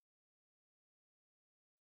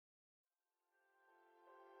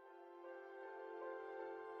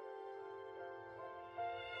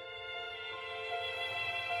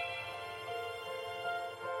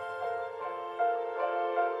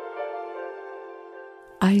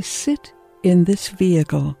I sit in this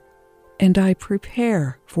vehicle and I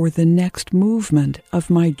prepare for the next movement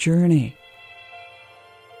of my journey.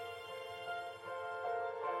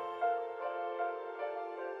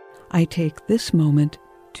 I take this moment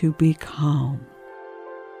to be calm.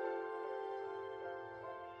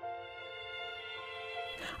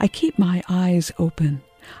 I keep my eyes open.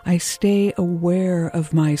 I stay aware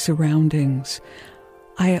of my surroundings.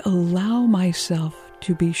 I allow myself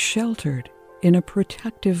to be sheltered in a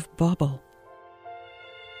protective bubble.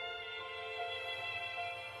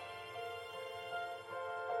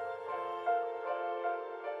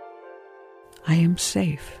 I am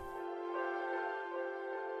safe.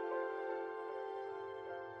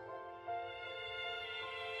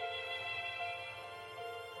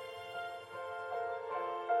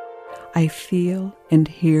 I feel and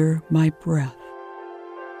hear my breath.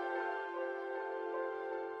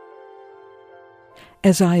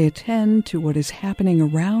 As I attend to what is happening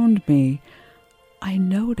around me, I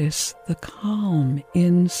notice the calm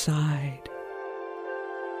inside.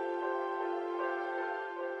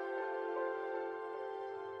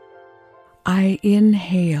 I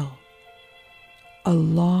inhale, a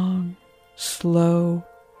long, slow,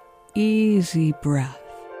 easy breath.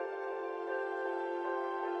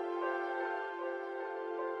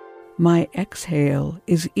 My exhale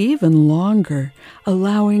is even longer,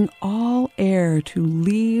 allowing all air to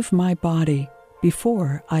leave my body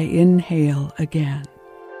before I inhale again.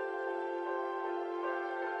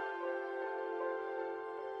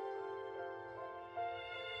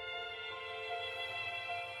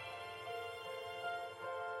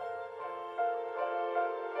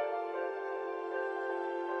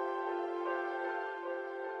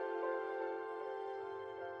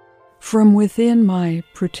 From within my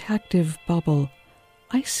protective bubble,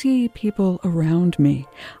 I see people around me.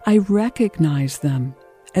 I recognize them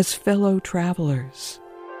as fellow travelers.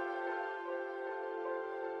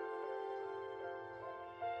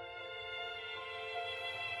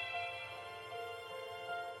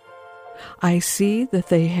 I see that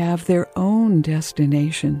they have their own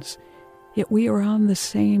destinations, yet we are on the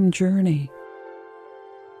same journey.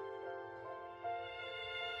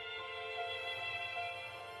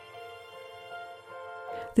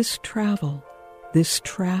 This travel, this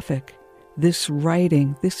traffic, this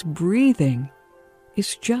writing, this breathing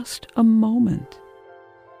is just a moment.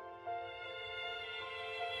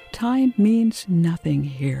 Time means nothing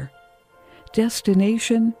here.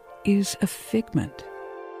 Destination is a figment.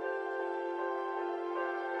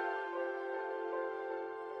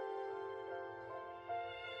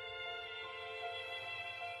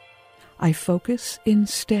 I focus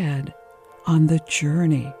instead on the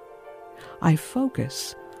journey. I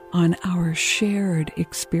focus on our shared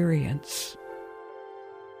experience.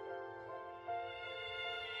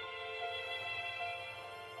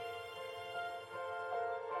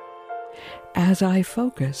 As I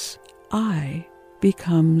focus, I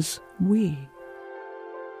becomes we.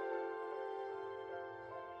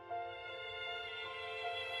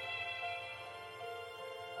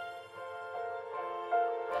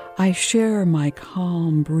 I share my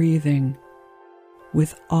calm breathing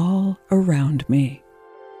with all around me.